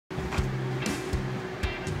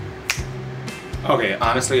Okay,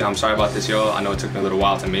 honestly, I'm sorry about this, y'all. I know it took me a little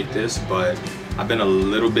while to make this, but I've been a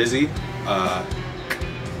little busy. Yeah,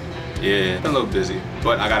 been a little busy.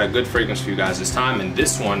 But I got a good fragrance for you guys this time, and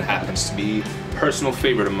this one happens to be a personal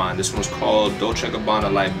favorite of mine. This one's called Dolce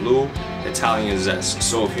Gabanna Light Blue Italian Zest.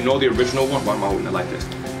 So if you know the original one, why am I holding it like this?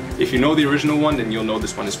 If you know the original one, then you'll know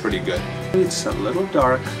this one is pretty good. It's a little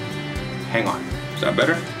dark. Hang on. Is that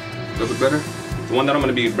better? A little bit better? The one that I'm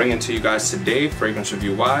going to be bringing to you guys today, fragrance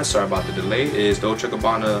review wise, sorry about the delay, is Dolce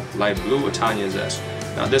Gabanna Light Blue Italian Zest.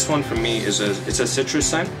 Now this one for me is it's a citrus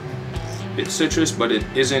scent. It's citrus, but it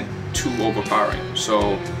isn't too overpowering.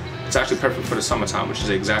 So it's actually perfect for the summertime, which is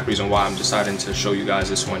the exact reason why I'm deciding to show you guys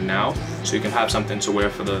this one now, so you can have something to wear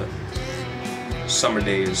for the summer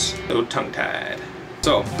days. A little tongue-tied.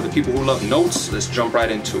 So for the people who love notes, let's jump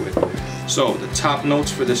right into it. So the top notes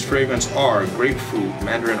for this fragrance are grapefruit,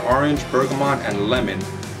 mandarin orange, bergamot, and lemon.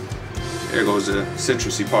 There goes the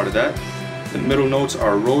citrusy part of that. The middle notes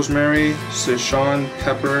are rosemary, Sichuan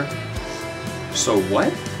pepper. So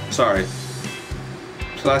what? Sorry.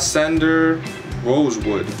 Palisander,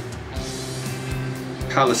 rosewood.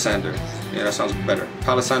 Palisander. Yeah, that sounds better.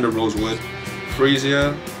 Palisander, rosewood,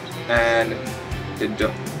 freesia, and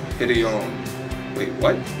hideon. Wait,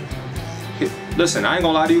 what? Listen, I ain't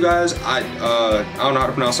gonna lie to you guys. I don't know how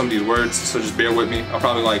to pronounce some of these words, so just bear with me. I'll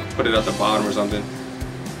probably like put it at the bottom or something.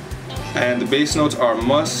 And the base notes are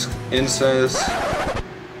musk, incense.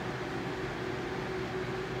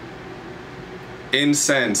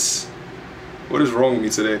 Incense. What is wrong with me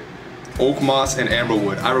today? Oak moss and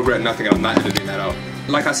amberwood. I regret nothing. I'm not editing that out.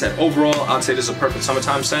 Like I said, overall, I'd say this is a perfect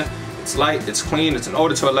summertime scent. It's light, it's clean, it's an eau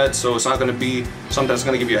de toilette, so it's not going to be something that's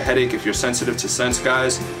going to give you a headache if you're sensitive to scents,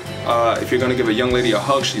 guys. If you're going to give a young lady a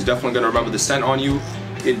hug, she's definitely going to remember the scent on you.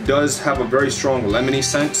 It does have a very strong lemony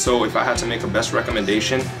scent, so if I had to make a best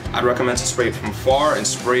recommendation, I'd recommend to spray it from far and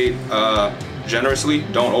spray it generously.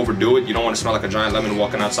 Don't overdo it. You don't want to smell like a giant lemon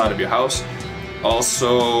walking outside of your house.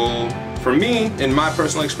 Also, for me, in my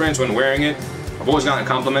personal experience when wearing it, I've always gotten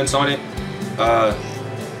compliments on it.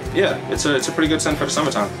 Yeah, it's a pretty good scent for the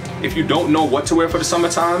summertime. If you don't know what to wear for the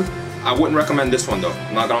summertime, I wouldn't recommend this one though.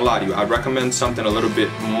 I'm not gonna lie to you. I'd recommend something a little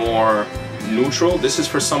bit more neutral. This is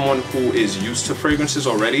for someone who is used to fragrances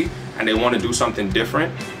already and they want to do something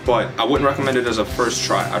different, but I wouldn't recommend it as a first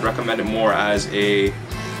try. I'd recommend it more as a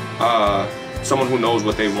someone who knows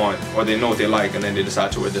what they want, or they know what they like and then they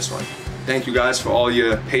decide to wear this one. Thank you guys for all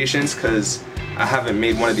your patience, because I haven't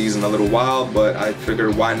made one of these in a little while, but I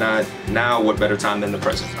figured why not now? What better time than the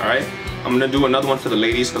present, all right? I'm gonna do another one for the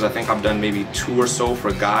ladies because I think I've done maybe 2 or so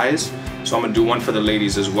for guys. So I'm gonna do one for the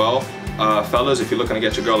ladies as well. Fellas, if you're looking to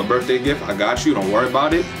get your girl a birthday gift, I got you, don't worry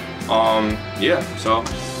about it. Yeah, so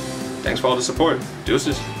thanks for all the support.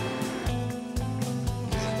 Deuces.